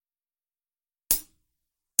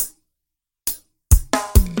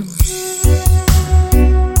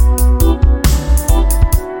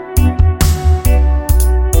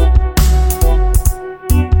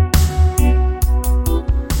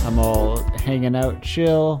hanging out,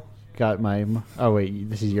 chill. Got my... Oh,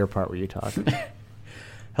 wait, this is your part where you talk.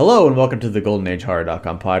 Hello and welcome to the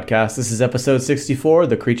GoldenAgeHorror.com podcast. This is episode 64,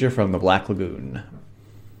 The Creature from the Black Lagoon.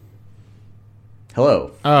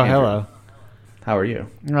 Hello. Oh, Andrew. hello. How are you?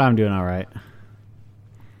 I'm doing all right.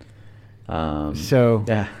 Yeah. So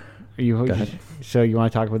you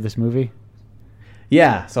want to talk about this movie?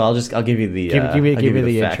 Yeah. So I'll give you the Give me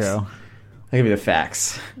the facts. intro. I'll give you the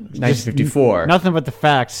facts. 1954. Nothing but the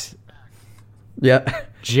facts. Yeah.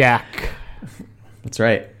 Jack. That's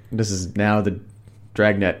right. This is now the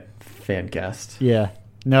Dragnet fan cast. Yeah.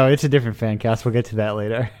 No, it's a different fan cast. We'll get to that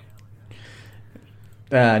later.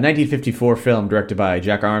 1954 film directed by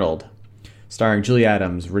Jack Arnold, starring Julie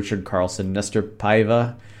Adams, Richard Carlson, Nestor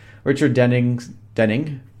Paiva, Richard Denning,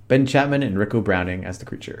 Ben Chapman, and Rico Browning as the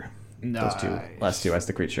creature. Nice. Last two as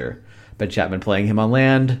the creature. Ben Chapman playing him on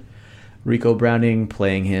land, Rico Browning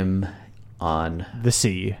playing him on the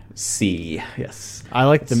sea. Yes. I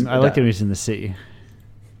liked him when he was in the sea.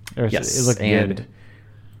 Yes, it looked good.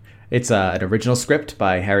 It's an original script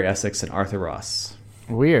by Harry Essex and Arthur Ross.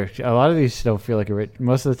 Weird. A lot of these don't feel like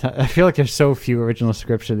most of the time. I feel like there's so few original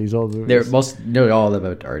scripts in these old movies. All of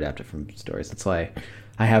them are adapted from stories. That's why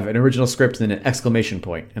I have an original script and an exclamation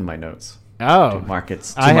point in my notes. Oh, to mark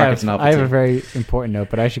its I have novelty. a very important note,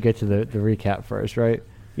 but I should get to the recap first, right?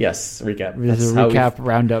 Yes, recap. There's a recap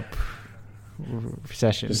roundup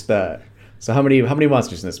session. So how many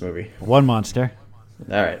monsters in this movie? One monster.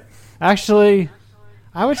 All right. Actually,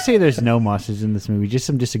 I would say there's no monsters in this movie. Just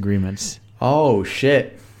some disagreements. Oh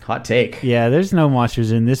shit! Hot take. Yeah, there's no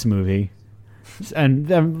monsters in this movie, and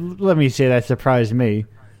let me say that surprised me,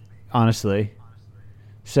 honestly.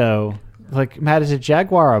 So, like, Matt, is a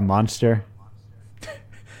jaguar a monster?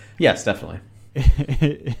 Yes, definitely.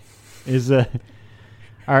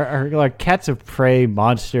 Are like cats of prey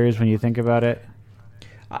monsters when you think about it?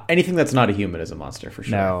 Anything that's not a human is a monster for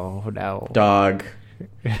sure. No. Dog.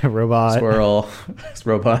 Robot. Squirrel.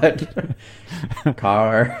 Robot.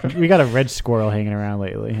 Car. We got a red squirrel hanging around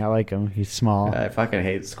lately. I like him. He's small. I fucking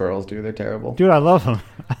hate squirrels, dude. They're terrible. Dude, I love him.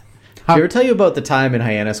 Did I ever tell you about the time in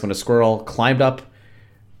Hyannis when a squirrel climbed up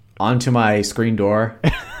onto my screen door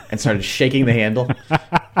and started shaking the handle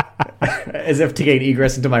as if to gain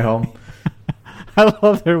egress into my home? I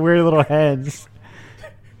love their weird little heads.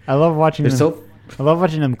 I love watching them. I love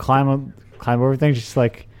watching them climb over things, just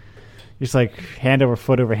like hand over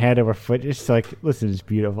foot over hand over foot. Just like, listen, it's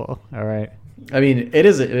beautiful. All right. I mean, it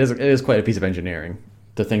is quite a piece of engineering.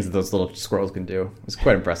 The things that those little squirrels can do. It's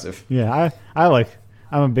quite impressive. Yeah, I'm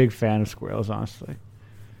a big fan of squirrels, honestly.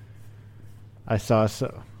 I saw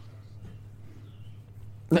someone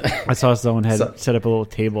had set up a little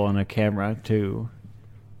table on a camera to,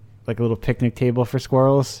 like a little picnic table for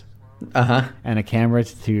squirrels. And a camera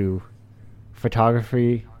to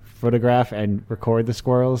photograph and record the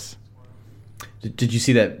squirrels. Did you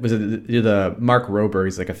see that? Was it the Mark Rober?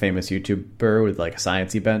 He's like a famous YouTuber with like a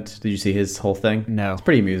sciencey bent. Did you see his whole thing? No. It's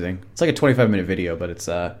pretty amusing. It's like a 25-minute video, but it's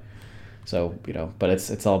but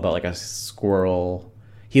it's all about like a squirrel.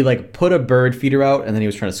 He like put a bird feeder out and then he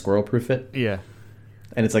was trying to squirrel proof it. Yeah.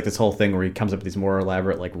 And it's like this whole thing where he comes up with these more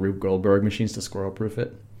elaborate like Rube Goldberg machines to squirrel proof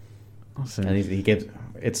it. Awesome. And he gives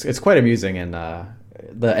it's quite amusing, and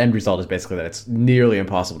the end result is basically that it's nearly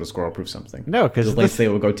impossible to squirrel proof something. No, because the lengths they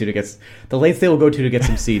will go to to get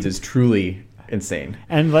some seeds is truly insane.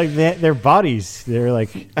 And like their bodies, they're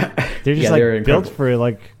just they're built for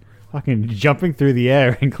like fucking jumping through the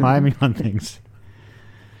air and climbing on things.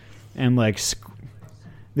 And like,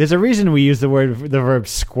 there's a reason we use the verb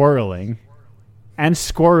squirreling and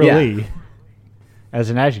squirrely as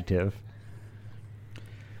an adjective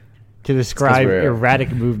to describe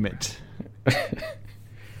erratic movement.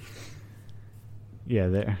 Yeah,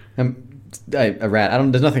 there.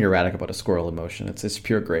 There's nothing erratic about a squirrel emotion. It's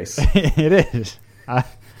pure grace. It is.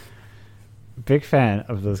 Big fan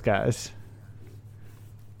of those guys.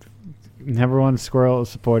 Number one squirrel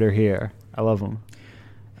supporter here. I love them.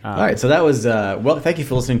 All right, so that was thank you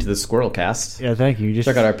for listening to the Squirrel Cast. Yeah, thank you.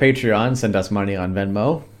 Check out our Patreon. Send us money on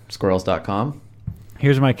Venmo, squirrels.com.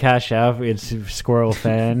 Here's my cash app. It's Squirrel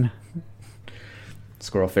Fan.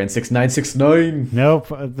 Squirrel Fan 6969. Nope.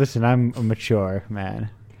 Listen, I'm a mature man.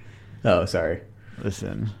 Oh, sorry.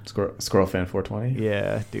 Listen. Squirrel Fan 420.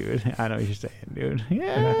 Yeah, dude. I know what you're saying, dude.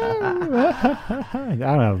 Yeah. I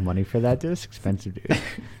don't have money for that, dude. It's expensive, dude.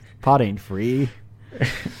 Pot ain't free.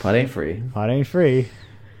 Pot ain't free. Pot ain't free.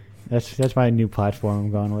 That's my new platform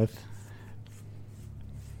I'm going with.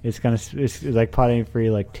 It's like pot ain't free,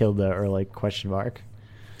 like tilde or like question mark.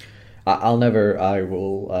 Anyway,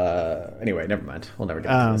 never mind. We'll never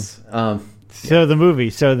get into this. So the movie.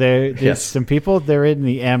 So there's Yes. some people. They're in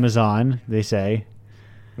the Amazon. They say,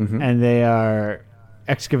 and they are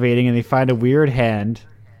excavating, and they find a weird hand.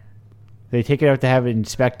 They take it out to have it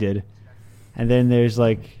inspected, and then they're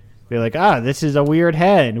like, this is a weird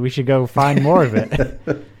hand. We should go find more of it.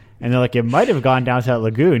 And they're like, it might have gone down to that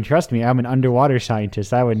lagoon. Trust me, I'm an underwater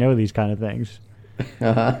scientist. I would know these kind of things.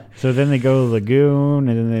 So then they go to the lagoon,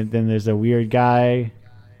 and then there's a weird guy,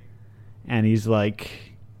 and he's like,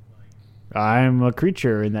 I'm a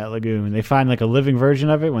creature in that lagoon. And they find like a living version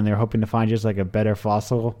of it when they're hoping to find just like a better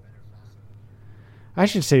fossil. I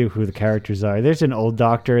should say who the characters are. There's an old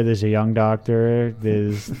doctor, there's a young doctor,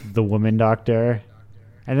 there's the woman doctor,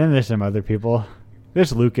 and then there's some other people.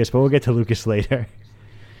 There's Lucas, but we'll get to Lucas later.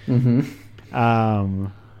 Then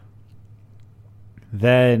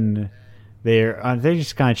they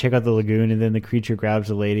just kind of check out the lagoon, and then the creature grabs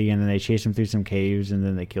the lady, and then they chase him through some caves, and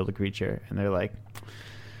then they kill the creature. And they're like,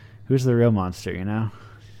 who's the real monster, you know?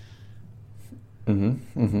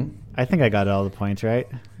 I think I got all the points right.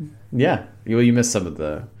 Yeah, you missed some of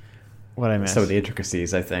the What I missed? some of the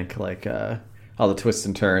intricacies. I think like all the twists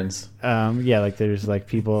and turns. Yeah, like there's like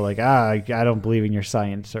people like, I don't believe in your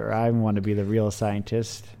science, or I want to be the real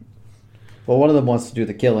scientist. Well, one of them wants to do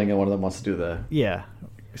the killing, and one of them wants to do the Yeah,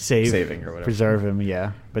 saving or whatever. preserve him.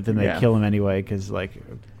 Yeah, but then they kill him anyway because like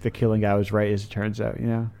the killing guy was right, as it turns out. You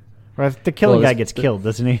know, or if the killing guy gets killed,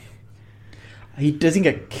 doesn't he? He doesn't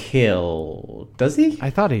get killed, does he? I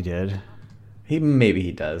thought he did. Maybe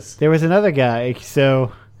he does. There was another guy.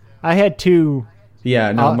 So I had two.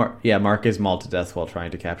 Yeah, no. Mark is mauled to death while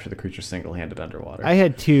trying to capture the creature single-handed underwater. I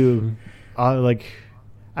had two. I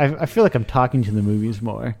feel like I'm talking to the movies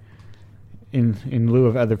more in lieu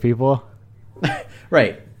of other people.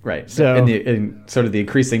 Right. So in sort of the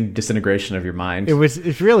increasing disintegration of your mind.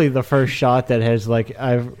 It's really the first shot that has like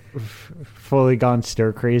I've fully gone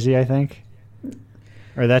stir crazy, I think.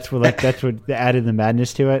 Or that's what added the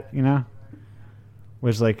madness to it, you know?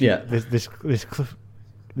 Was like this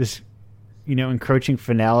encroaching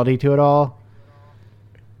finality to it all.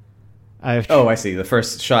 I see. The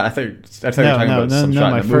first shot. I thought you were talking about some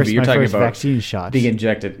shot in the movie. You're talking about vaccine shots being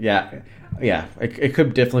injected. Yeah. It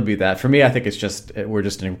could definitely be that. For me, I think it's just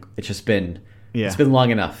it's been long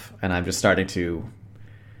enough, and I'm just starting to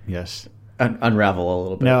unravel a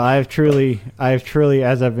little bit. No, I've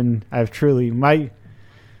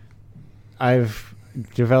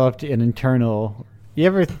developed an internal. You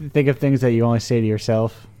ever think of things that you only say to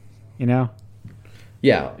yourself? You know?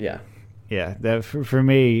 Yeah. Yeah, that for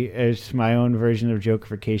me, it's my own version of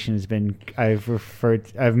jokeification has been. I've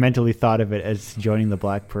mentally thought of it as joining the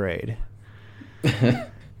Black Parade,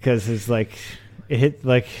 because it's like it hit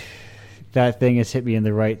like that thing has hit me in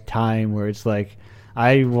the right time where it's like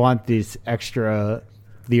I want this extra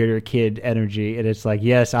theater kid energy, and it's like,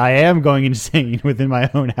 yes, I am going insane within my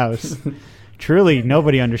own house. Truly,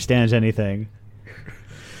 nobody understands anything.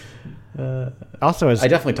 Also, I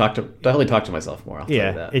definitely talk to myself more. I'll tell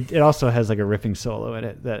you that. It also has like a riffing solo in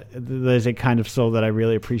it. That there's a kind of solo that I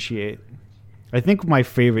really appreciate. I think my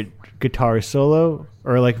favorite guitar solo,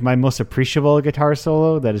 or like my most appreciable guitar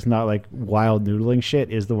solo that is not like wild noodling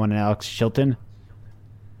shit, is the one in Alex Chilton.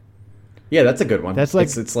 Yeah, that's a good one. That's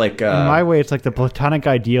like it's like in my way, it's like the platonic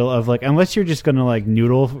ideal of like, unless you're just gonna like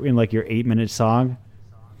noodle in like your 8-minute song,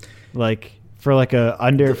 like for like a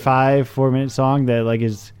under 4-minute song that like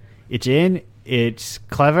it's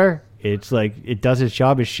clever, it's like it does its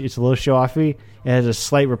job, it's a little show offy, it has a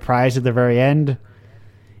slight reprise at the very end.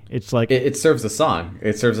 It's like it serves the song.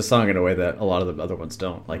 It serves the song in a way that a lot of the other ones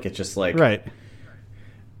don't. Like it's just like right.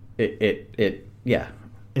 Yeah.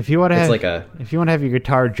 If you want to have your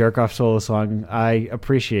guitar jerk off solo song, I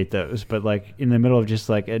appreciate those. But like in the middle of just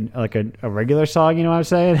like a regular song, you know what I'm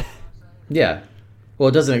saying? Yeah. Well,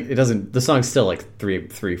 it doesn't. The song's still like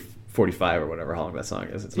 3:45 or whatever. How long that song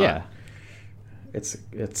is? It's not. Yeah. It's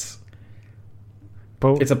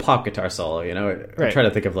a pop guitar solo, you know. Right. I'm trying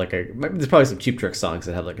to think of there's probably some Cheap Trick songs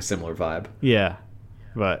that have like a similar vibe. Yeah,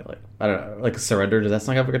 but like, I don't know, like Surrender. Does that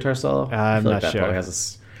song have a guitar solo? I'm not that sure. Probably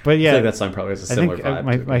has but yeah, I feel like that song probably has a similar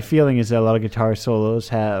vibe. My feeling is that a lot of guitar solos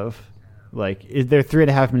have like they're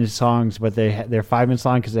 3.5-minute songs, but they're 5-minute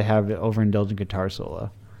long because they have an overindulgent guitar solo.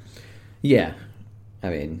 Yeah, I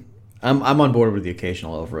mean, I'm on board with the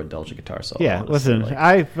occasional overindulgent guitar solo. Yeah, honestly. listen,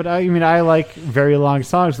 I like very long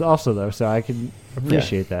songs also though, so I can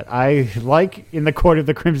appreciate that. I like In the Court of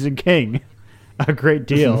the Crimson King a great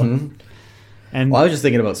deal. Mm-hmm. And I was just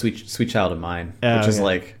thinking about Sweet Child of Mine, which is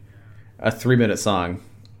like a 3-minute song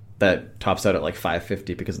that tops out at like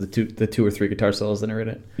 5:50 because of the two or three guitar solos that are in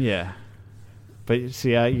it. Yeah, but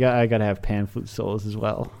see, I gotta have pan flute solos as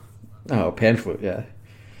well. Oh, pan flute, yeah.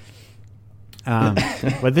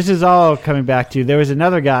 But this is all coming back to, there was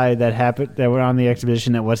another guy that went on the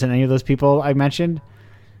expedition that wasn't any of those people I mentioned.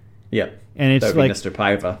 Yep. And it's That would be like Mr.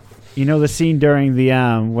 Paiva. You know the scene during the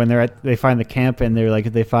when they find the camp and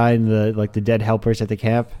they find the dead helpers at the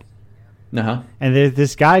camp. Uh-huh. And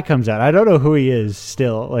this guy comes out. I don't know who he is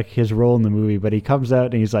still, like his role in the movie, but he comes out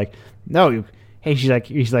and he's like, "No, hey,"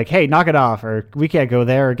 he's like, "Hey, knock it off, or we can't go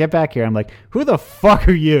there, or get back here." I'm like, "Who the fuck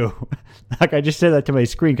are you?" Like I just said that to my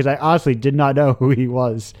screen because I honestly did not know who he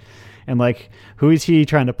was, and like who is he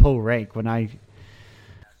trying to pull rank when I.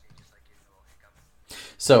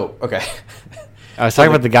 So okay. I was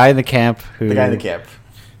talking about the guy in the camp. The guy in the camp.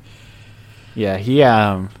 Yeah,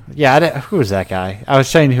 who was that guy? I was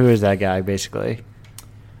saying who is that guy, basically.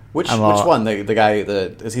 Which one? The guy,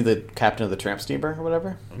 is he the captain of the tramp steamer or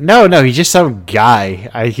whatever? No, he's just some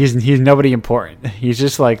guy. He's nobody important. He's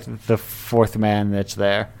just like the fourth man that's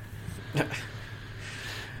there.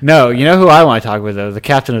 No, you know who I want to talk about, though? The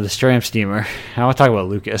captain of the tramp steamer. I want to talk about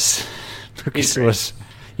Lucas. He's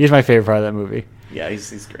my favorite part of that movie. Yeah,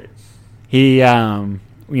 he's great. He,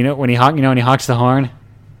 when he honks the horn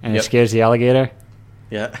and it scares the alligator.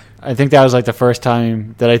 Yeah. I think that was like the first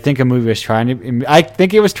time that I think a movie was trying to. I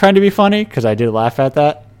think it was trying to be funny because I did laugh at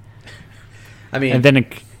that. I mean, and then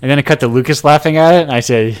it cut to Lucas laughing at it, and I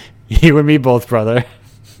said, "You and me both, brother.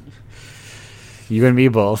 You and me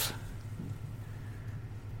both."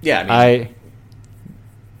 Yeah, I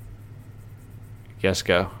guess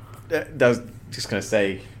go. That was just gonna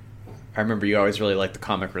say. I remember you always really liked the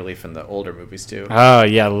comic relief in the older movies too. Oh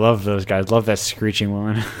yeah, I love those guys. Love that screeching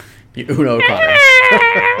woman. Uno O'Connor.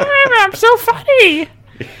 I'm so funny.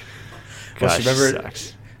 Gosh, remember?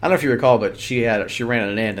 Sucks. I don't know if you recall, but she ran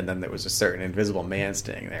an end, and then there was a certain invisible man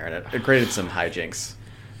staying there, and it created some hijinks.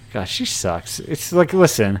 Gosh, she sucks. It's like,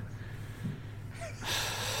 listen.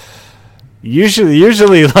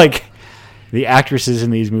 Usually, like the actresses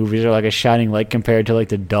in these movies are like a shining light compared to like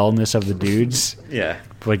the dullness of the dudes. Yeah.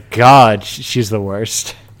 But God, she's the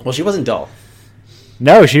worst. Well, she wasn't dull.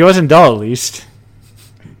 No, she wasn't dull, at least.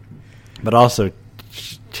 But also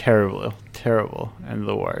terrible, and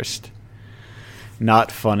the worst.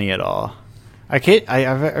 Not funny at all.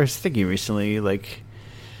 I was thinking recently, like,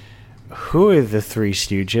 who are the Three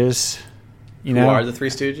Stooges? Who are the Three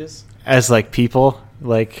Stooges? As like people,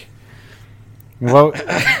 like, well,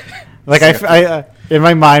 like I in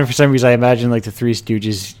my mind for some reason I imagine like the Three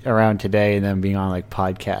Stooges around today and them being on like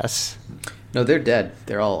podcasts. No, they're dead.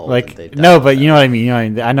 They're all old. Like no, but you know what I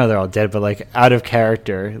mean. I know they're all dead, but like out of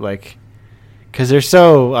character, like because they're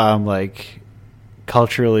so like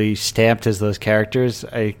culturally stamped as those characters.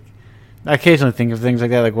 I occasionally think of things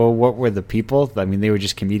like that. Like, well, what were the people? I mean, they were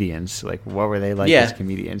just comedians. Like, what were they like as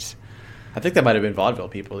comedians? I think that might have been vaudeville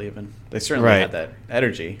people. Even they certainly had that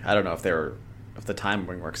energy. I don't know if the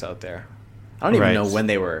timing works out there. I don't even know when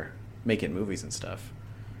they were making movies and stuff.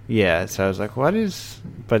 Yeah, so I was like, what is...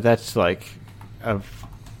 But that's like a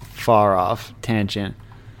far off tangent.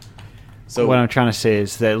 So what I'm trying to say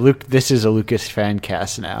is that this is a Lucas fan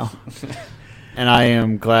cast now. And I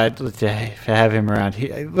am glad to have him around.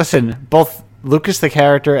 Listen, both Lucas the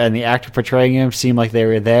character and the actor portraying him seem like they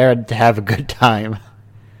were there to have a good time.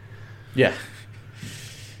 Yeah.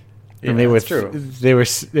 And they were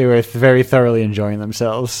very thoroughly enjoying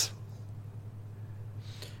themselves.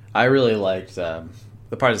 I really liked the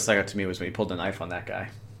part that stuck out to me was when he pulled a knife on that guy.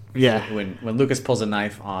 Yeah. When Lucas pulls a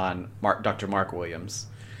knife on Dr. Mark Williams,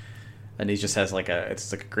 and he just has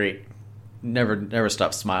it's like a great never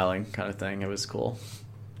stop smiling kind of thing. It was cool.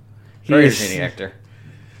 Very entertaining actor.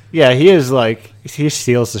 Yeah, he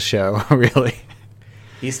steals the show, really.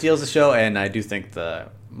 He steals the show, and I do think the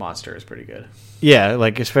monster is pretty good. Yeah,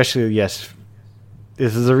 like especially this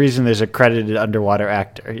is the reason there's a credited underwater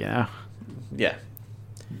actor, you know. Yeah.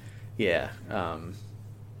 Yeah.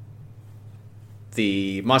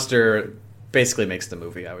 The monster basically makes the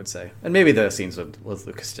movie, I would say, and maybe the scenes with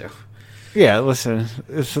Lucas too. Yeah, listen.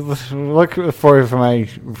 Look forward for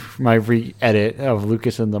my re-edit of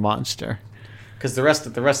Lucas and the Monster. Because the rest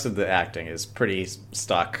of the acting is pretty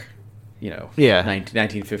stock, Yeah,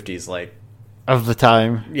 1950s like of the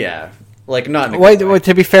time. Yeah, like not. Well,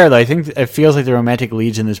 to be fair though, I think it feels like the romantic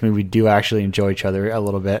leads in this movie do actually enjoy each other a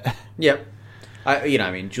little bit. Yep. I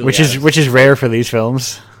mean, Julie which is rare for these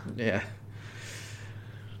films. Yeah.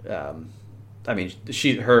 I mean,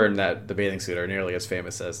 her in the bathing suit are nearly as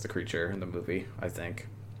famous as the creature in the movie, I think.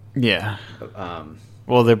 Yeah.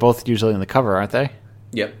 Well, they're both usually in the cover, aren't they?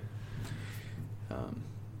 Yep.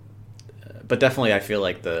 But definitely, I feel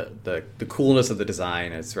like the coolness of the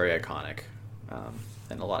design is very iconic,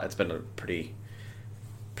 and it's been a pretty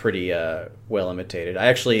well imitated.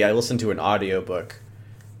 I listened to an audiobook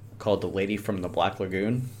called The Lady from the Black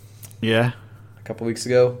Lagoon Yeah. a couple weeks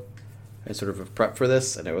ago. I sort of a prep for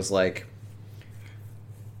this, and it was like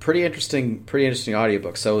pretty interesting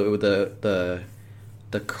audiobook. So the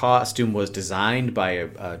costume was designed by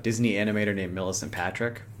a Disney animator named Millicent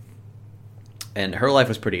Patrick, and her life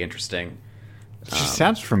was pretty interesting. She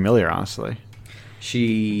sounds familiar, honestly.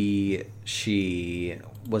 It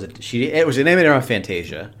was an animator on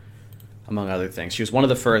Fantasia, among other things. She was one of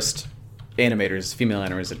the first female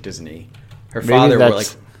animators at Disney. Her father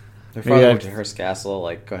went to Hearst Castle.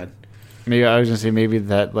 Like, go ahead. Maybe I was gonna say maybe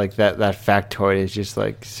that factoid is just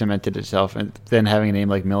like cemented itself, and then having a name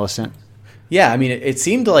like Millicent. Yeah, I mean, it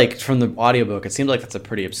seemed like from the audiobook, it seemed like that's a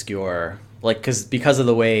pretty obscure, like, because of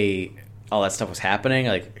the way all that stuff was happening,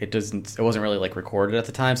 like it wasn't really like recorded at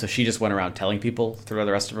the time, so she just went around telling people throughout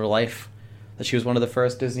the rest of her life that she was one of the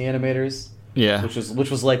first Disney animators. Yeah,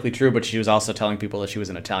 which was likely true, but she was also telling people that she was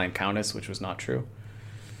an Italian countess, which was not true.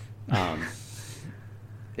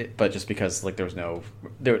 But just because like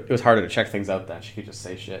it was harder to check things out then, she could just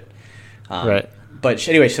say shit. Right. But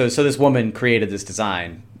anyway, so this woman created this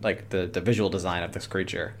design, like the visual design of this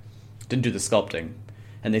creature, didn't do the sculpting,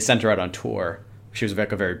 and they sent her out on tour. She was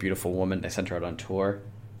like a very beautiful woman. They sent her out on tour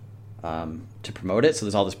to promote it. So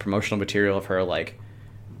there's all this promotional material of her like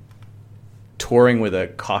touring with a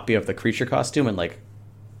copy of the creature costume and like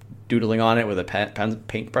doodling on it with a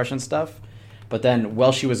paintbrush and stuff. But then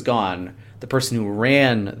while she was gone, the person who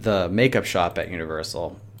ran the makeup shop at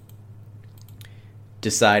Universal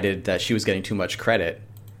decided that she was getting too much credit,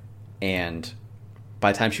 and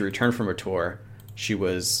by the time she returned from her tour, she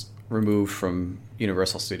was removed from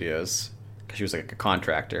Universal Studios because she was like a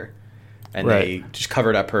contractor, and They just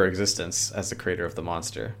covered up her existence as the creator of the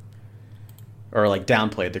monster, or like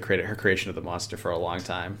downplayed her creation of the monster for a long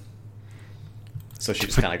time. So she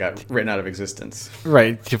just kind of got written out of existence.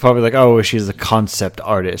 Right. You're probably like, oh, she's a concept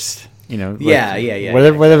artist. You know. Like, yeah.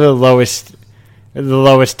 Whatever the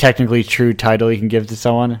lowest technically true title you can give to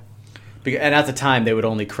someone. And at the time, they would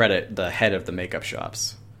only credit the head of the makeup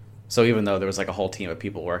shops. So even though there was like a whole team of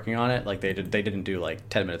people working on it, like they didn't do like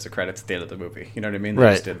 10 minutes of credits at the end of the movie. You know what I mean?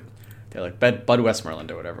 They're like Bud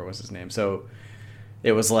Westmoreland or whatever was his name. So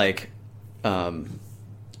it was like,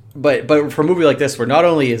 but for a movie like this, where not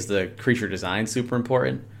only is the creature design super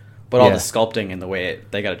important, but all the sculpting and the way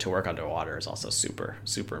they got it to work underwater is also super,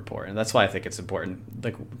 super important. That's why I think it's important,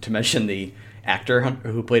 like, to mention the actor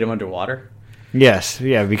who played him underwater. Yes,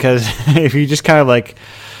 yeah, because if you just kind of like,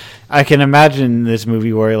 I can imagine this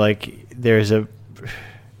movie where like it's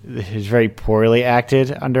very poorly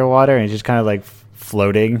acted underwater and it's just kind of like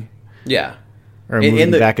floating. Yeah. Or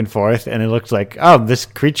moving back and forth, and it looks like, oh, this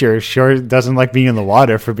creature sure doesn't like being in the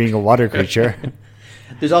water for being a water creature.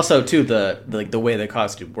 There's also too the way the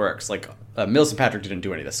costume works. Like Millicent Patrick didn't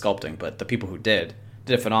do any of the sculpting, but the people who did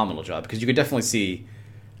a phenomenal job, because you could definitely see,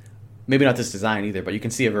 maybe not this design either, but you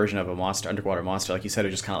can see a version of a underwater monster, like you said,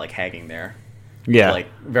 just kind of like hanging there. Yeah, like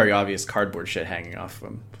very obvious cardboard shit hanging off of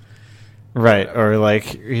him. Right, or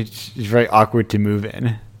like it's very awkward to move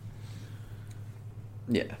in.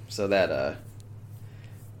 Yeah, so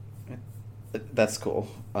that's cool.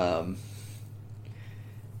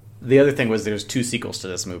 The other thing was there's 2 sequels to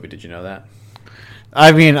this movie. Did you know that?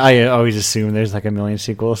 I mean, I always assume there's like a million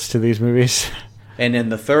sequels to these movies. And in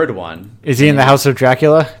the third one, is he in the House of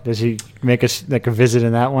Dracula? Does he make a visit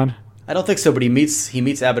in that one? I don't think so, but he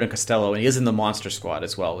meets Abbott and Costello, and he is in the Monster Squad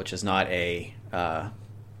as well, which is not a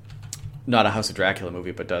House of Dracula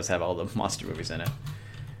movie, but does have all the monster movies in it.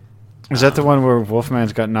 Is that the one where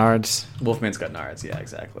Wolfman's got nards? Wolfman's got nards, yeah,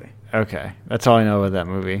 exactly. Okay, that's all I know about that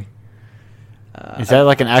movie. Is that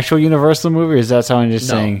like an actual Universal movie, or is that someone just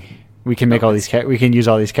saying we can make all these we can use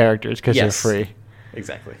all these characters because they're free?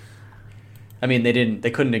 Exactly. I mean,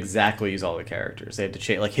 they couldn't exactly use all the characters. They had to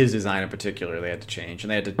change, like his design in particular. They had to change,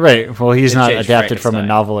 and they had to. Right. Well, he's not adapted from a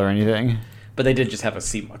novel or anything. But they did just have a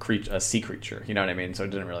sea creature. You know what I mean? So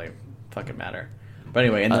it didn't really fucking matter. But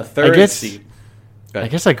anyway, in the third I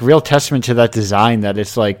guess like real testament to that design that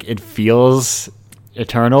it's like it feels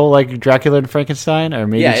eternal, like Dracula and Frankenstein, or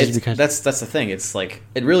maybe it's just because that's the thing. It's like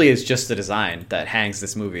it really is just the design that hangs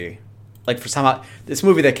this movie. Like for somehow this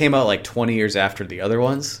movie that came out like 20 years after the other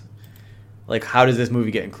ones. Like how does this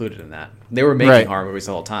movie get included in that? They were making horror movies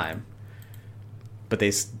the whole time, but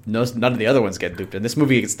none of the other ones get looped in.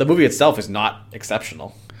 The movie itself is not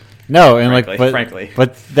exceptional. No, and frankly,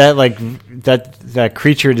 but that like that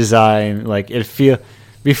creature design, like it feel.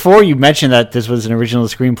 Before you mentioned that this was an original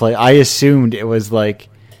screenplay, I assumed it was like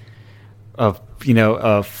an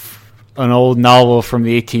old novel from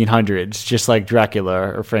the 1800s, just like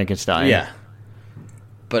Dracula or Frankenstein. Yeah.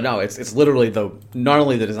 But no, it's literally not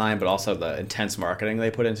only the design but also the intense marketing they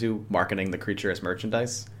put into marketing the creature as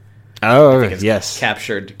merchandise. Oh, I think it's yes.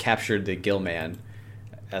 Captured the Gill Man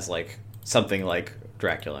as like something like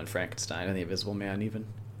Dracula and Frankenstein and the Invisible Man even.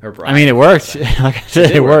 Or Brian, I mean, it worked. Like I said,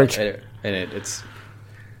 it worked. And it's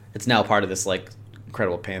now part of this like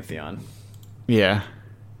incredible pantheon. Yeah.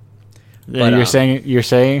 But, you're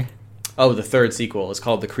saying? Oh, the third sequel is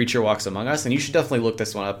called The Creature Walks Among Us, and you should definitely look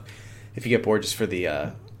this one up if you get bored just for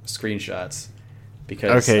the screenshots.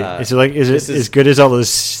 Because is it as good as all those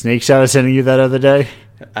snakes I was sending you that other day?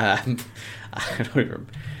 I don't even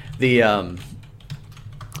remember.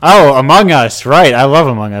 Among Us, right? I love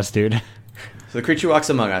Among Us, dude. So the creature walks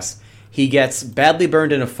among us. He gets badly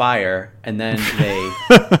burned in a fire, and then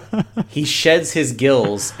he sheds his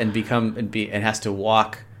gills and has to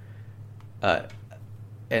walk,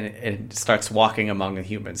 and starts walking among the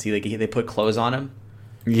humans. They put clothes on him.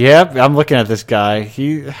 Yep, I'm looking at this guy.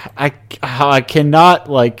 I cannot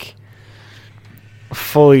like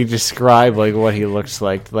fully describe like what he looks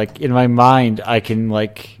like. Like in my mind, I can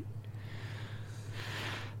like.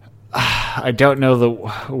 I don't know the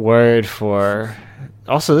word for.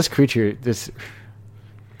 Also, this creature, this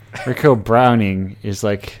Rico Browning, is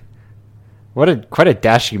like quite a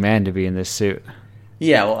dashy man to be in this suit.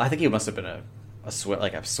 Yeah, well, I think he must have been a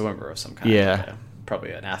swimmer of some kind. Yeah,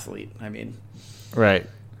 probably an athlete. I mean, right.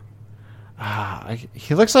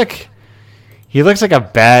 He looks like a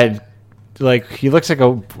bad, he looks like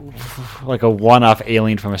a one-off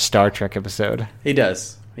alien from a Star Trek episode. He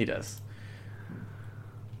does.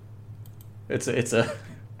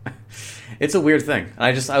 It's a weird thing.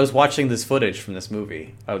 I was watching this footage from this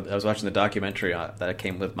movie. I was watching the documentary that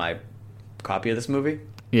came with my copy of this movie.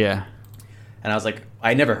 Yeah. And I was like,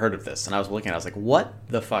 I never heard of this. And I was looking, I was like, what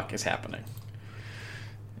the fuck is happening?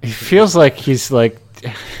 It feels like he's like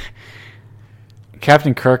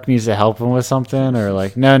Captain Kirk needs to help him with something, or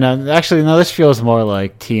like no. Actually, no. This feels more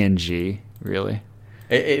like TNG. Really.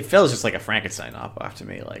 It feels just like a Frankenstein knockoff to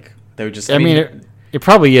me. Like they would just. I mean it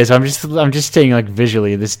probably is. I'm just saying, like,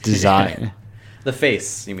 visually, this design. The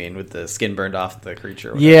face, you mean, with the skin burned off the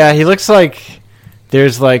creature. Yeah, he looks like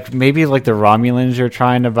there's, like, maybe, like, the Romulans are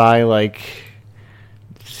trying to buy, like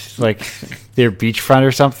their beachfront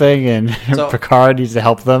or something, and so, Picard needs to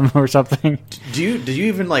help them or something. Did you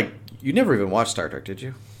even, like, you never even watched Star Trek, did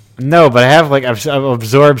you? No, but I have, like, I've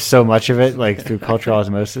absorbed so much of it, like, through cultural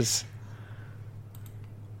osmosis.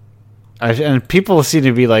 And people seem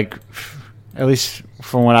to be, like... At least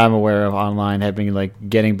from what I'm aware of online, have been like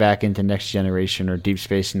getting back into Next Generation or Deep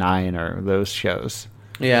Space Nine or those shows.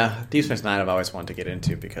 Yeah, Deep Space Nine I've always wanted to get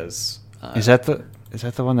into because is that the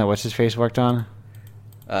one that what's his face worked on?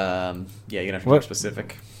 Yeah, you're gonna have to be more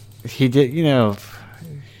specific. He did, the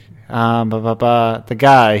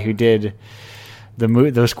guy who did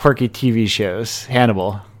those quirky TV shows,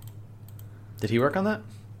 Hannibal. Did he work on that?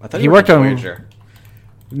 I thought he worked on Voyager.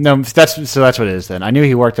 No, that's what it is. Then I knew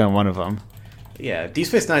he worked on one of them. Yeah, Deep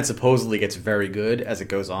Space Nine supposedly gets very good as it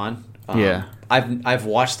goes on. Yeah, I've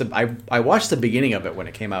watched I watched the beginning of it when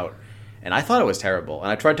it came out, and I thought it was terrible. And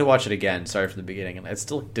I tried to watch it again, started from the beginning, and I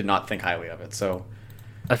still did not think highly of it. So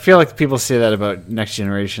I feel like people say that about Next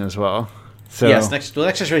Generation as well. So yes, Next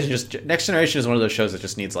Generation is one of those shows that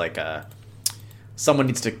just needs like someone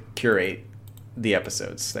needs to curate the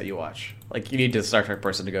episodes that you watch. Like you need a Star Trek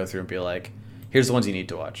person to go through and be like, here's the ones you need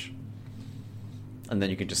to watch, and then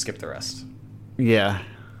you can just skip the rest. Yeah,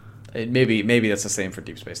 maybe that's the same for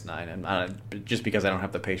Deep Space Nine, and just because I don't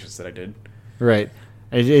have the patience that I did. Right.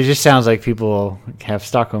 It just sounds like people have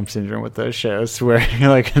Stockholm syndrome with those shows, where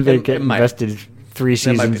like they get invested 3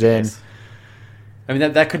 seasons in. I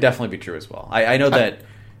mean that could definitely be true as well. I know that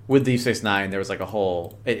with Deep Space Nine, there was like a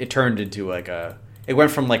whole. It turned into like it went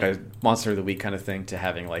from like a Monster of the Week kind of thing to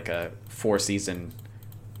having like a 4-season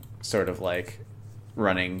sort of like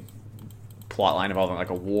running plot line involving like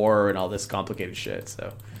a war and all this complicated shit.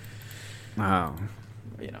 So, wow,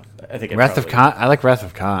 I think Wrath of Khan. I like Wrath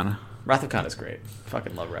of Khan. Wrath of Khan is great.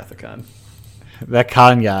 Fucking love Wrath of Khan. That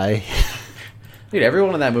Khan guy. Dude,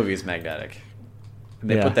 everyone in that movie is magnetic. And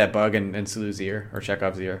they put that bug in Sulu's ear or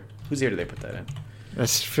Chekhov's ear. Whose ear did they put that in? That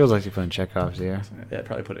feels like they put in Chekhov's ear. Yeah,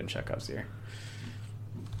 probably put it in Chekhov's ear.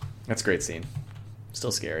 That's a great scene.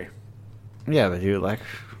 Still scary. Yeah, but dude, like.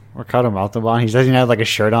 Ricardo Montalban, he doesn't have like a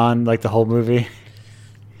shirt on like the whole movie.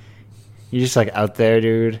 He's just like out there,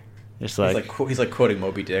 dude. Just he's like quoting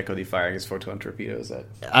Moby Dick when he's firing his photon torpedoes at.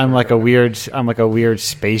 I'm like a weird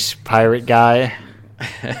space pirate guy.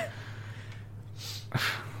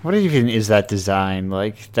 What even is that design?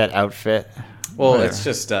 Like that outfit? Well, whatever. It's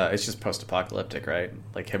just post-apocalyptic, right?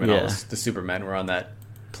 Like him and all the Supermen were on that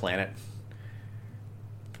planet.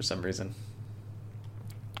 for some reason.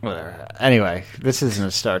 Whatever. Anyway, this isn't a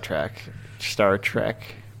Star Trek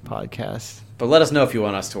podcast. But let us know if you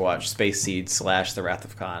want us to watch Space Seed / The Wrath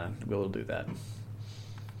of Khan, and we'll do that.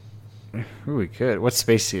 Ooh, we could. What's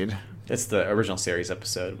Space Seed? It's the original series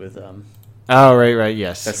episode with Oh, right,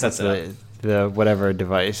 yes. That sets it up. The whatever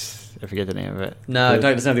device. I forget the name of it. No, it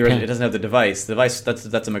doesn't have the original. It doesn't have the device. The device that's a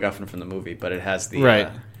MacGuffin from the movie, but it has the right.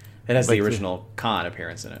 It has the original Khan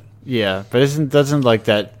appearance in it. Yeah, but doesn't like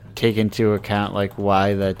that take into account like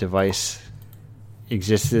why that device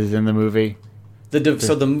existed in the movie? I don't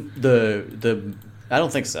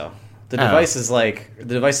think so. The device is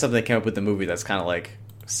something they came up with the movie that's kind of like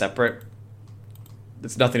separate.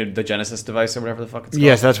 It's nothing to the Genesis device or whatever the fuck it's called.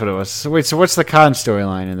 Yes, that's what it was. So wait, so what's the Khan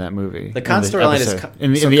storyline in that movie? The Khan storyline is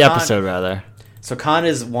in the episode rather. So Khan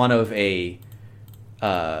is one of is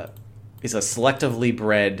a selectively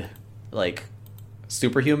bred like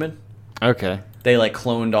superhuman. Okay. They like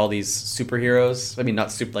cloned all these superheroes. I mean, not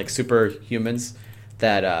superhumans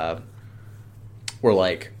that were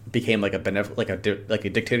like became like a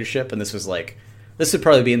dictatorship, and this would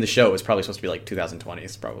probably be in the show. It was probably supposed to be like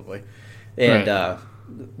 2020s probably, and right.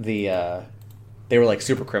 They were like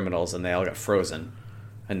super criminals, and they all got frozen,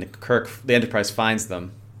 and the Enterprise finds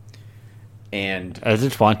them, and as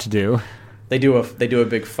it's wont to do, they do a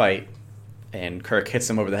big fight. And Kirk hits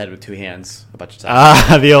him over the head with two hands a bunch of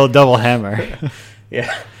times. The old double hammer.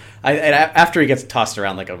 Yeah, after he gets tossed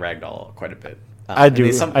around like a ragdoll quite a bit. I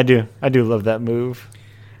do love that move.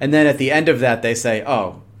 And then at the end of that, they say,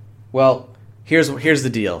 "Oh, well, here's the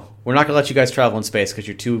deal. We're not gonna let you guys travel in space because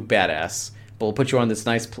you're too badass. But we'll put you on this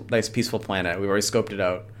nice peaceful planet. We've already scoped it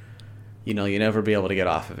out. You know, you'll never be able to get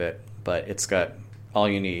off of it, but it's got all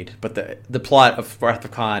you need." But the plot of Wrath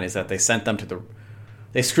of Khan is that they sent them to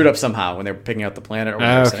they screwed up somehow when they were picking out the planet or when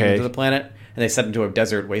they were sending them to the planet, and they sent them to a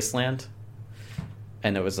desert wasteland.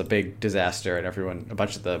 And it was a big disaster, and a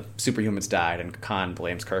bunch of the superhumans died, and Khan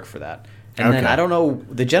blames Kirk for that. And then I don't know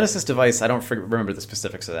the Genesis device. I don't remember the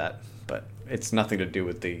specifics of that, but it's nothing to do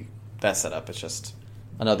with that setup. It's just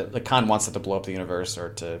Khan wants it to blow up the universe or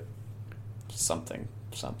to something.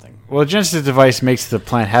 Well, the Genesis device makes the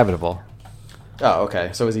planet habitable. Oh, okay.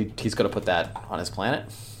 So he's going to put that on his planet?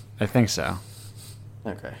 I think so.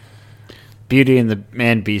 Okay. Beauty and the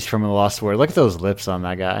Man Beast from The Lost World. Look at those lips on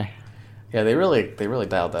that guy. Yeah, they really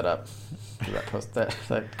dialed that up.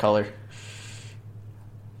 That color.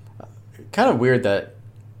 Kind of weird that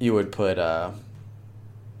you would put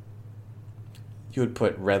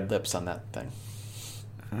red lips on that thing.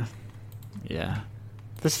 Yeah.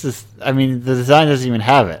 The design doesn't even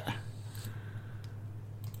have it.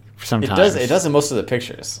 Sometimes. It does in most of the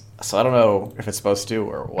pictures. So I don't know if it's supposed to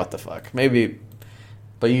or what the fuck. Maybe.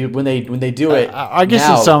 But when they do it, I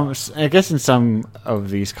guess in some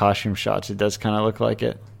of these costume shots, it does kind of look like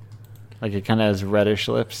it. Like it kind of has reddish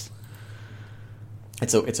lips.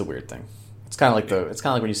 It's a weird thing. It's kind of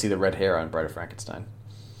like when you see the red hair on Bride of Frankenstein.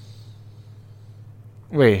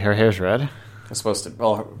 Wait, her hair's red? It's supposed to.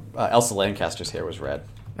 Well, Elsa Lancaster's hair was red.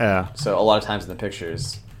 Yeah. So a lot of times in the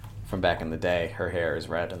pictures from back in the day, her hair is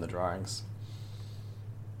red in the drawings.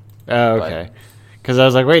 Oh, okay. Because I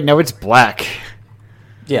was like, wait, no, it's black.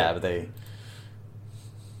 Yeah, but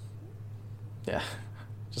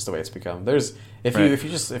just the way it's become. There's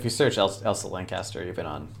if you search Elsa Lancaster, even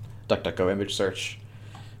on DuckDuckGo image search,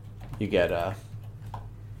 you get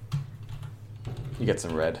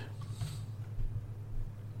some red.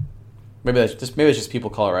 Maybe it's just people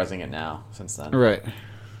colorizing it now. Since then, right?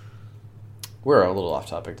 We're a little off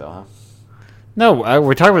topic though, huh? No,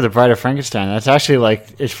 we're talking about the Bride of Frankenstein. That's actually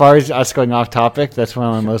like, as far as us going off topic, that's one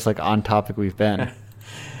of the most like on topic we've been.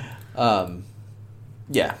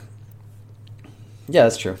 Yeah,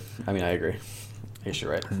 that's true. I mean, I agree. I guess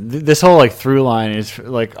you're right. This whole like through line is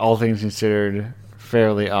like, all things considered,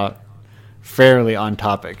 fairly on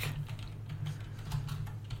topic.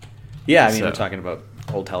 Yeah, I mean, we're talking about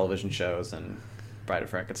old television shows and Bride of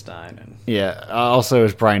Frankenstein, and yeah. Also, it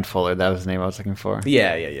was Brian Fuller. That was the name I was looking for.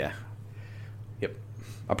 Yeah. Yep.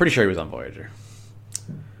 I'm pretty sure he was on Voyager.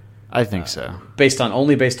 I think so. Based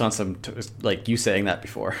on some like you saying that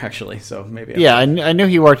before, actually. So maybe. I knew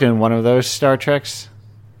he worked in one of those Star Treks.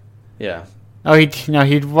 Yeah. Oh, he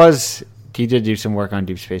did do some work on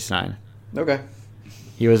Deep Space Nine. Okay.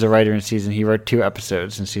 He was a writer he wrote 2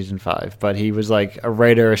 episodes in season 5, but he was like a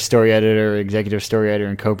writer, a story editor, executive story editor,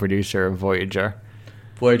 and co-producer of Voyager.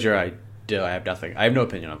 Voyager, I have nothing. I have no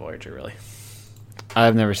opinion on Voyager, really.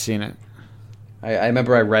 I've never seen it. I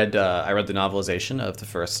remember I read the novelization of the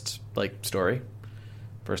first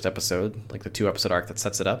first episode, like the 2-episode arc that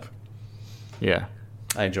sets it up. Yeah.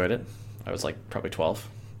 I enjoyed it. I was like probably 12,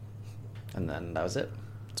 and then that was it.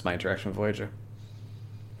 That's my interaction with Voyager.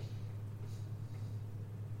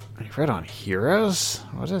 You read on Heroes?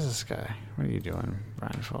 What is this guy? What are you doing,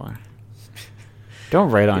 Brian Fuller? Don't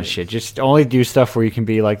write on shit. Just only do stuff where you can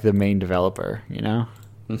be like the main developer, you know?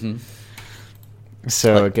 Mm-hmm.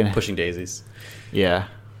 So like again, pushing daisies. Yeah.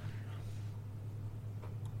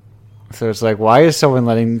 So it's like, why are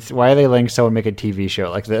they letting someone make a TV show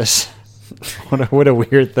like this? What a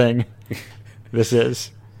weird thing this is.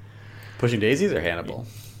 Pushing Daisies or Hannibal?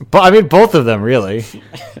 But I mean, both of them, really.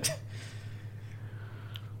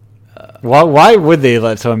 Why would they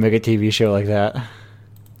let someone make a TV show like that?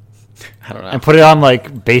 I don't know. And put it on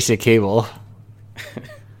like basic cable.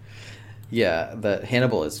 Yeah, the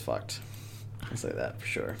Hannibal is fucked. I'll say that for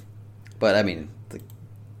sure. But I mean,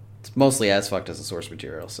 it's mostly as fucked as the source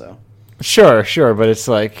material. So sure, but it's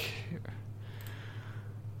like,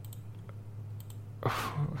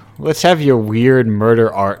 let's have your weird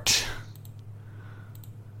murder art.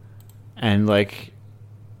 And like,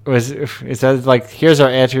 is that like, here's our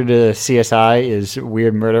answer to CSI is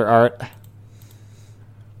weird murder art?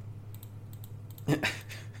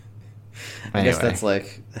 I guess that's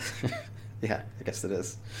like, yeah, I guess it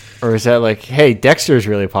is. Or is that like, hey, Dexter's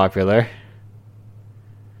really popular?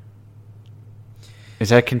 Is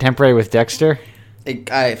that contemporary with Dexter?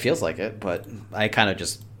 It feels like it, but I kind of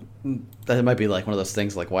just, that might be like one of those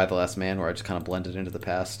things like Why the Last Man, where I just kind of blended into the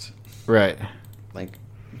past. Right. Like,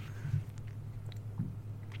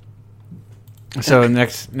 so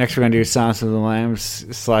next we're gonna do Silence of the Lambs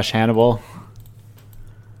 / Hannibal.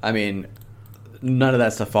 I mean, none of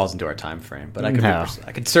that stuff falls into our time frame, but I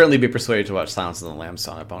could certainly be persuaded to watch Silence of the Lambs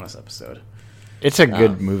on a bonus episode. It's a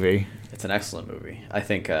good movie. It's an excellent movie. I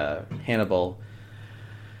think Hannibal.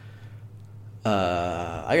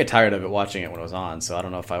 I get tired of it watching it when it was on, so I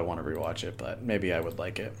don't know if I want to rewatch it, but maybe I would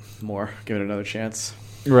like it more, give it another chance.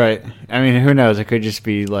 Right. I mean, who knows? It could just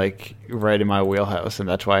be like right in my wheelhouse, and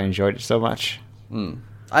that's why I enjoyed it so much.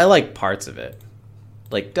 I like parts of it,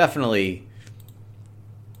 like definitely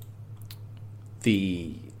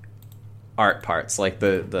the art parts, like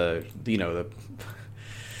the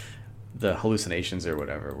hallucinations or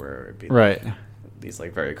whatever, where it'd be right. Like, these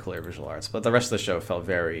like very clear visual arts, but the rest of the show felt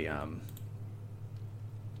very.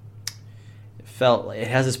 It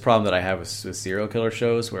has this problem that I have with serial killer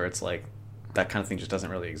shows, where it's like that kind of thing just doesn't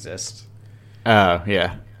really exist. Oh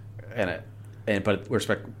yeah, but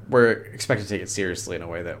we're expected to take it seriously in a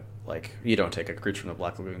way that like you don't take a Creature from the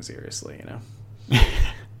Black Lagoon seriously, you know.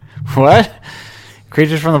 What?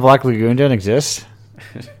 Creatures from the Black Lagoon don't exist?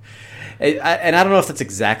 And I don't know if that's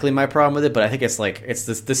exactly my problem with it, but I think it's like it's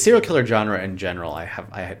the serial killer genre in general.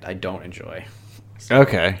 I don't enjoy. So,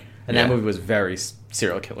 okay. And that movie was very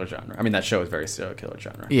serial killer genre. I mean, that show was very serial killer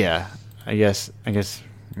genre. Yeah, I guess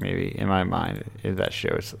maybe in my mind if that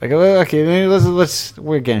shows like okay, let's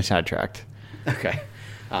we're getting sidetracked. Okay.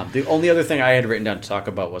 The only other thing I had written down to talk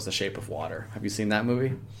about was The Shape of Water. Have you seen that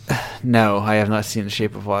movie? No, I have not seen The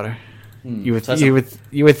Shape of Water. You would So you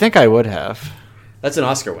would think I would have. That's an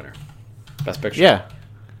Oscar winner, Best Picture.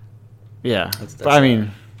 Yeah. But I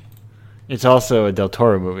mean, it's also a Del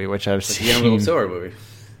Toro movie, which I've seen. It's a Del Toro movie.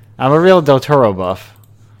 I'm a real Del Toro buff.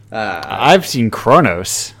 I've seen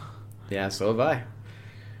Kronos. Yeah, so have I.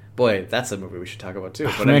 Boy, that's a movie we should talk about too.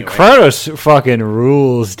 But Man, anyway, Kronos fucking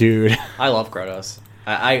rules, dude. I love Kronos.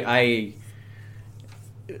 I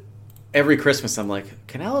every Christmas I'm like,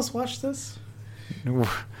 can Alice watch this?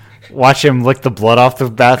 Watch him lick the blood off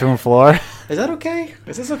the bathroom floor. Is that okay?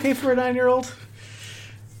 Is this okay for a 9-year-old?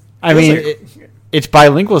 I mean, it's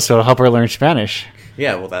bilingual, so it'll help her learn Spanish.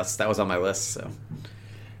 Yeah, well, that was on my list, so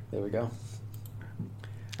there we go.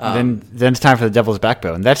 Then it's time for The Devil's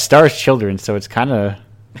Backbone. That stars children, so it's kind of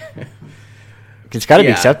it's got to be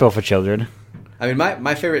acceptable for children. I mean,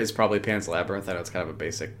 my favorite is probably Pan's Labyrinth. I know it's kind of a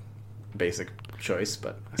basic choice,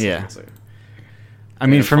 but yeah. I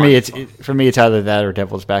mean, for me, it's either that or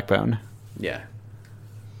Devil's Backbone. Yeah,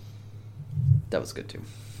 that was good too.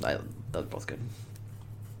 That was both good.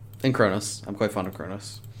 And Kronos, I'm quite fond of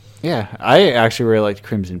Kronos. Yeah, I actually really liked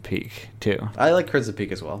Crimson Peak too. I like Crimson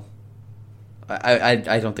Peak as well. I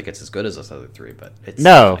don't think it's as good as those other three, but it's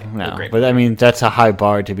no. Great but I mean, that's a high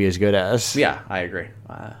bar to be as good as. Yeah, I agree.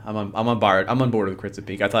 I'm on board with Crimson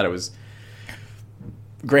Peak. I thought it was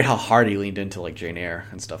great how hard he leaned into like Jane Eyre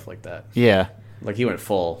and stuff like that. Yeah, like he went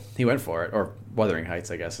for it. Or Wuthering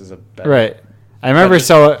Heights, I guess, is a better. Right. I remember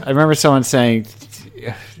someone saying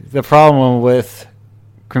the problem with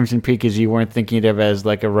Crimson Peak is you weren't thinking of it as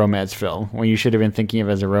like a romance film when you should have been thinking of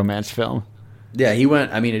it as a romance film. Yeah, he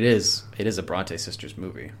went. I mean, it is a Bronte sisters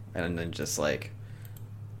movie, and then just like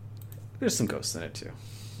there's some ghosts in it too.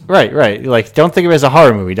 Right. Like, don't think of it as a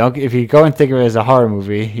horror movie. Don't if you go and think of it as a horror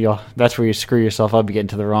movie, that's where you screw yourself up. You get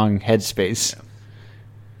into the wrong headspace. Yeah.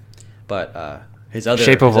 But his other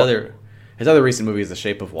recent movie is The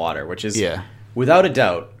Shape of Water, which is without a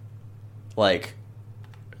doubt, like,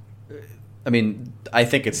 I mean, I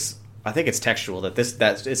think it's textual that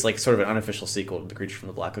it's like sort of an unofficial sequel to The Creature from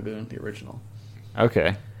the Black Lagoon, the original.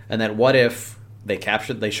 Okay. And then what if they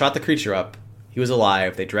shot the creature up, he was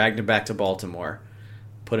alive, they dragged him back to Baltimore,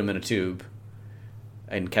 put him in a tube,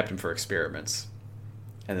 and kept him for experiments.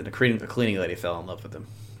 And then the cleaning lady fell in love with him.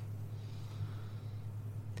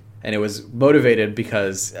 And it was motivated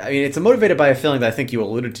because, I mean, it's motivated by a feeling that I think you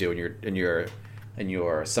alluded to in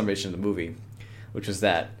your summation of the movie, which was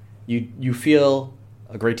that you feel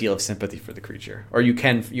a great deal of sympathy for the creature, or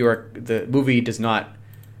the movie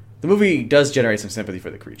does generate some sympathy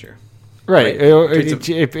for the creature. Right.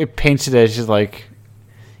 It paints it as just like,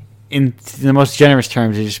 in the most generous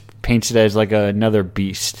terms, it just paints it as like another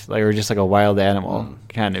beast, like, or just like a wild animal,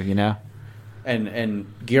 kind of, you know. And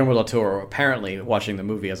Guillermo del Toro, apparently watching the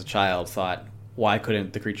movie as a child, thought, why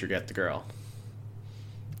couldn't the creature get the girl?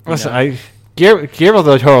 Listen, Guillermo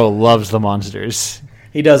del Toro loves the monsters.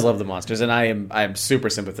 He does love the monsters, and I am super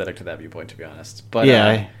sympathetic to that viewpoint, to be honest. But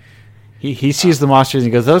yeah, he sees the monsters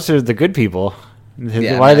and he goes, "Those are the good people.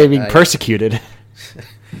 Why are they being persecuted?"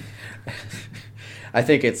 I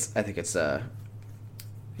think it's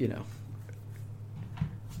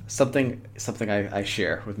something I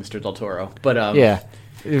share with Mr. Del Toro. But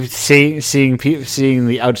seeing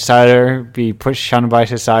the outsider be shunned by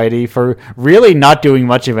society for really not doing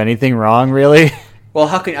much of anything wrong, really. Well,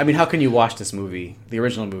 how can you watch this movie, the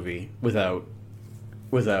original movie, without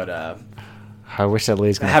I wish that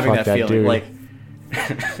lady's gonna having fuck that that feeling dude. like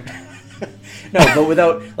no, but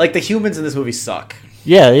without, like, the humans in this movie suck.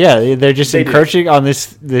 Yeah, they're just encroaching on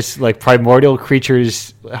this like primordial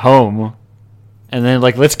creature's home, and then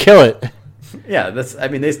like, let's kill it. Yeah,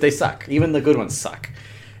 they suck. Even the good ones suck.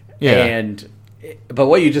 Yeah, but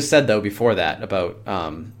what you just said though before that about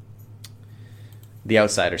the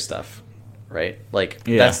outsider stuff, right? Like,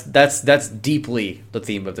 that's deeply the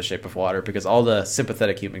theme of The Shape of Water, because all the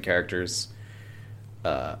sympathetic human characters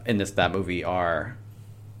in that movie are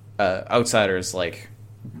outsiders, like,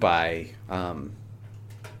 by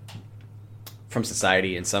from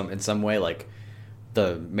society in some way. Like,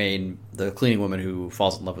 the cleaning woman who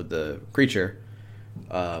falls in love with the creature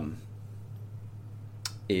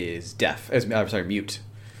is mute,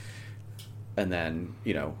 and then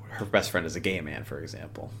her best friend is a gay man, for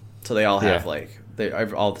example. So they all have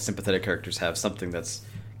all the sympathetic characters have something that's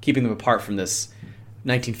keeping them apart from this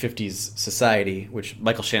 1950s society, which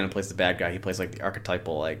Michael Shannon plays the bad guy. He plays like the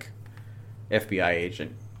archetypal, like, FBI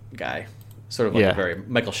agent guy, sort of like a very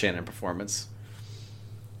Michael Shannon performance.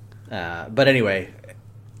 But anyway,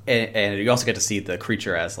 and you also get to see the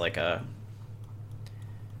creature as like a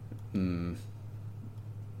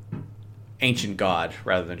ancient god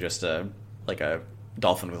rather than just a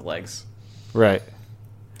dolphin with legs. right.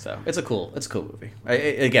 So it's a cool movie.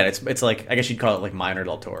 Again, it's like, I guess you'd call it like minor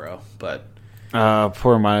Del Toro, but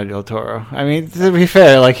Poor minor Del Toro. I mean, to be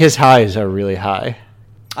fair, like, his highs are really high.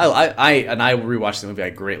 I rewatched the movie. I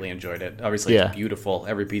greatly enjoyed it. Obviously, it's beautiful.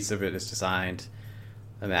 Every piece of it is designed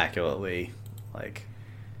immaculately. Like,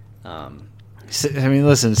 I mean,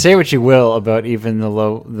 listen, say what you will about even the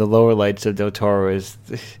lower lights of Del Toro,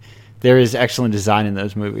 there is excellent design in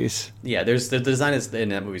those movies. Yeah, the design in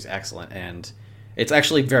that movie is excellent, and it's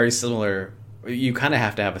actually very similar. You kind of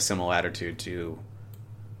have to have a similar attitude to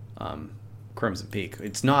Crimson Peak.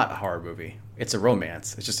 It's not a horror movie. It's a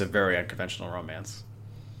romance. It's just a very unconventional romance.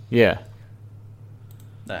 Yeah.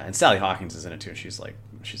 And Sally Hawkins is in it too. She's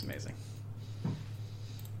amazing.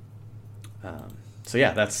 So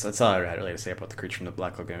yeah, that's all I had really to say about The Creature from the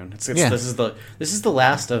Black Lagoon. This is the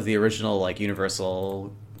last of the original, like,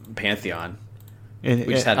 Universal pantheon. We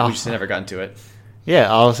just never got into it.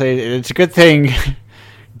 Yeah, I'll say it's a good thing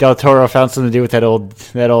Del Toro found something to do with that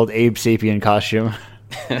old Abe Sapien costume.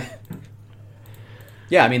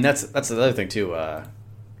 Yeah, I mean, that's another thing too.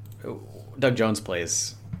 Doug Jones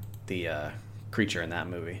plays the creature in that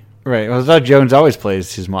movie. Right. Well, Doug Jones always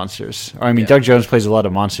plays his monsters. Or, I mean, Doug Jones plays a lot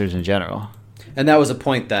of monsters in general. And that was a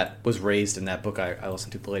point that was raised in that book I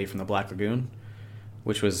listened to, The Lady from the Black Lagoon,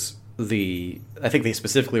 which was I think they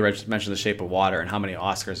specifically mentioned The Shape of Water and how many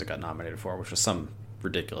Oscars it got nominated for, which was some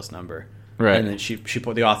ridiculous number. Right. And then she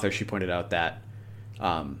pointed out that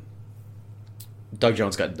Doug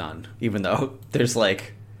Jones got none, even though there's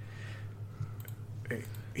like,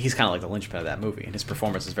 he's kind of like the linchpin of that movie, and his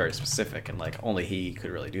performance is very specific, and like only he could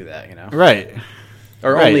really do that, Right.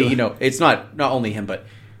 Or only, it's not only him, but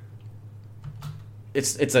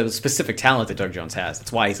it's a specific talent that Doug Jones has.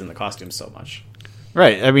 That's why he's in the costume so much.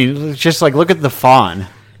 Right. I mean, just like look at the fawn.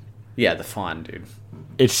 Yeah, the fawn, dude.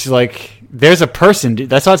 It's like there's a person, dude.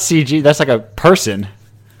 That's not CG. That's like a person.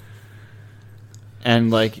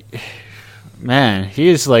 And like, man, he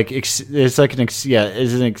is like it's like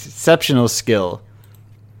is an exceptional skill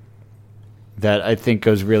that I think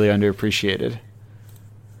goes really underappreciated.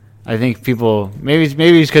 I think people maybe it's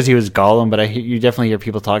because he was Gollum, but you definitely hear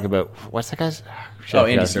people talk about what's that guy's?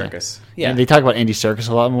 Andy Serkis. Yeah, and they talk about Andy Serkis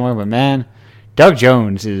a lot more, but man, Doug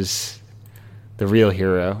Jones is the real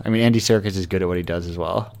hero. I mean, Andy Serkis is good at what he does as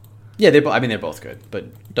well. Yeah, they're both good, but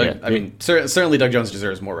certainly Doug Jones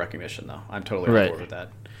deserves more recognition, though. I'm totally on board with that.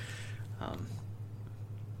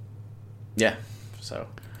 Yeah, so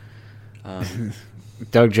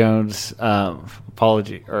Doug Jones,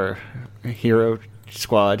 apology or hero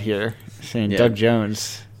squad here saying Doug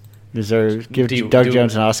Jones deserves Doug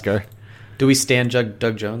Jones an Oscar. Do we stand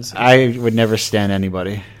Doug Jones? I would never stand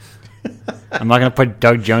anybody. I'm not gonna put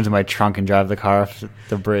Doug Jones in my trunk and drive the car off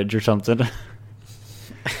the bridge or something.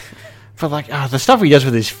 But like, the stuff he does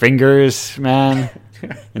with his fingers, man,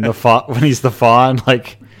 and when he's the fawn,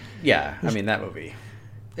 like, yeah, I mean that movie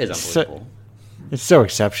is unbelievable. It's so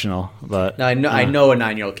exceptional. But now, I know a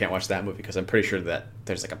 9-year-old can't watch that movie because I'm pretty sure that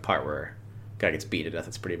there's like a part where a guy gets beat to death.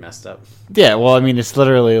 It's pretty messed up. Yeah, well, I mean, it's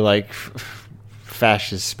literally like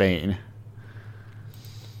fascist Spain,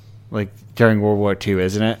 like during World War II,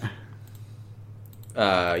 isn't it?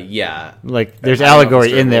 Yeah. Like there's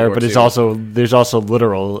allegory in there, but there's also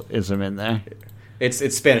literalism in there.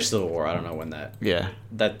 It's Spanish Civil War. I don't know when that. Yeah.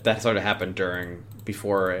 That sort of happened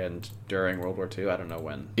before and during World War II. I don't know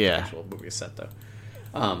when the actual movie is set though.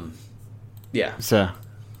 Yeah. So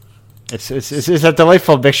it's a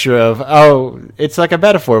delightful mixture of it's like a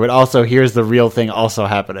metaphor, but also here's the real thing also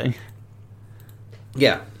happening.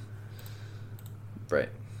 Yeah. Right.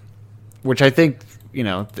 Which I think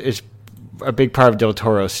is a big part of Del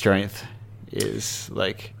Toro's strength is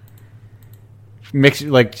like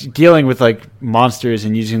dealing with like monsters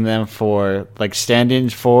and using them for like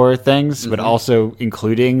stand-ins for things, but also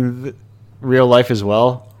including real life as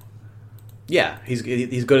well. Yeah, he's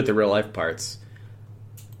good at the real life parts,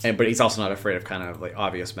 but he's also not afraid of kind of like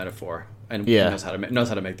obvious metaphor, and knows how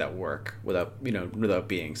to make that work without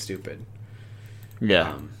being stupid.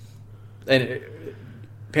 Yeah, and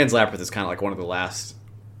Pan's Labyrinth is kind of like one of the last.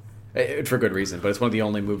 For good reason, but it's one of the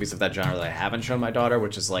only movies of that genre that I haven't shown my daughter,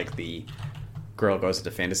 which is like the girl goes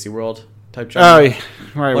into fantasy world type genre. Oh, yeah.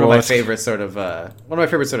 Right. One of my favorite sort of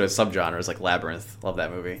subgenres, like Labyrinth. Love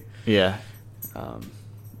that movie. Yeah.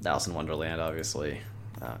 Alice in Wonderland, obviously.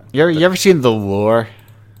 You ever seen The Lure?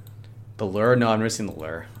 The Lure? No, I've never seen The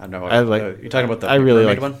Lure. I know. You're talking about the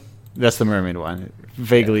mermaid one? That's the mermaid one.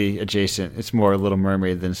 Vaguely adjacent. It's more Little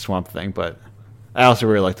Mermaid than Swamp Thing, but I also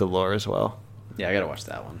really like The Lure as well. Yeah, I gotta watch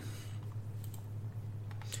that one.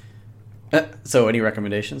 So, any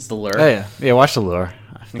recommendations? The Lure? Oh, yeah, watch The Lure.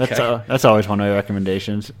 Okay. That's always one of my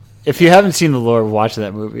recommendations. If you haven't seen The Lure, watch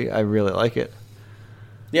that movie. I really like it.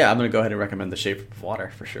 Yeah, I'm going to go ahead and recommend The Shape of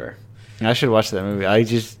Water for sure. I should watch that movie.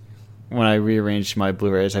 When I rearranged my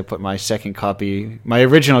Blu-rays, I put my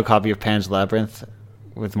original copy of Pan's Labyrinth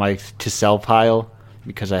with my to-sell pile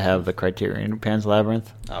because I have the Criterion Pan's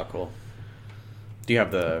Labyrinth. Oh, cool. Do you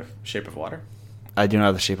have The Shape of Water? I do not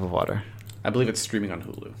have The Shape of Water. I believe it's streaming on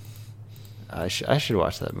Hulu. I should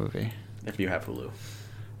watch that movie. If you have Hulu.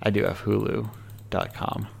 I do have Hulu.com/Shape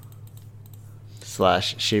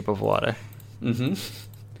of Water. Mm-hmm.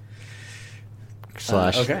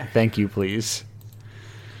 / thank you, please.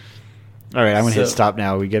 All right, I'm going to hit stop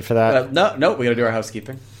now. Are we good for that? No, we got to do our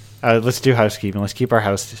housekeeping. Let's do housekeeping. Let's keep our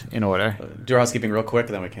house in order. Do our housekeeping real quick,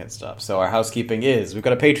 and then we can't stop. So our housekeeping is, we've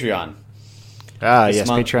got a Patreon. Yes,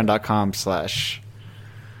 patreon.com/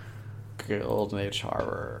 Golden Age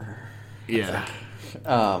Horror. Yeah.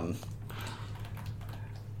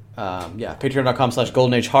 Patreon.com/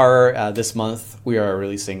 Golden Age Horror. This month, we are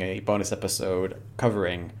releasing a bonus episode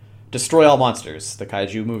covering Destroy All Monsters, the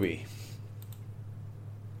kaiju movie.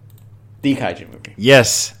 The kaiju movie.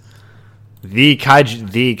 Yes. The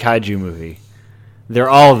kaiju movie. They're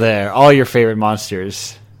all there. All your favorite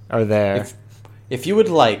monsters are there. If you would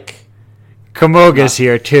like... Kamoga's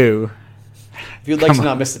here, too. If you'd like to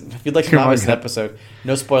not miss an episode,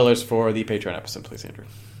 no spoilers for the Patreon episode, please, Andrew.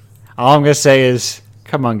 All I'm going to say is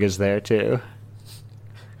Kumonga's there, too.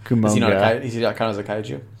 Kumonga. Does he not count as a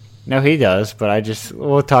kaiju? No, he does, but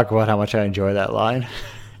we'll talk about how much I enjoy that line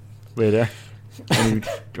later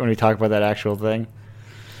when we talk about that actual thing.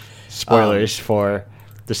 Spoilers for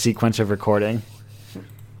the sequence of recording.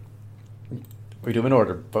 We do them in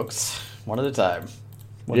order, folks. One at a time.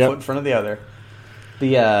 One Yep. foot in front of the other.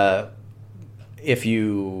 If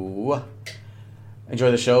you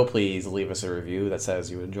enjoy the show, please leave us a review that says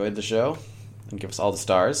you enjoyed the show, and give us all the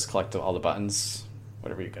stars, collect all the buttons,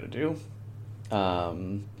 whatever you got to do.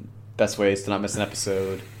 Best ways to not miss an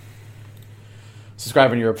episode: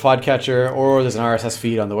 subscribe on your podcatcher, or there's an RSS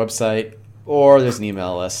feed on the website, or there's an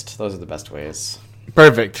email list. Those are the best ways.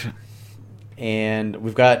 Perfect. And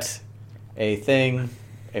we've got a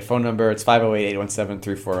phone number. It's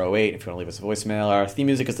 508-817-3408 if you want to leave us a voicemail. Our theme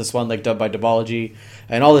music is The Swan Lake, dubbed by Dubology,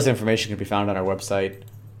 and all this information can be found on our website,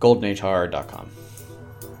 goldenagehorror.com.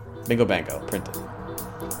 Bingo bango, printed.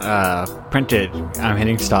 Printed. I'm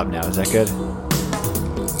hitting stop now. Is that good?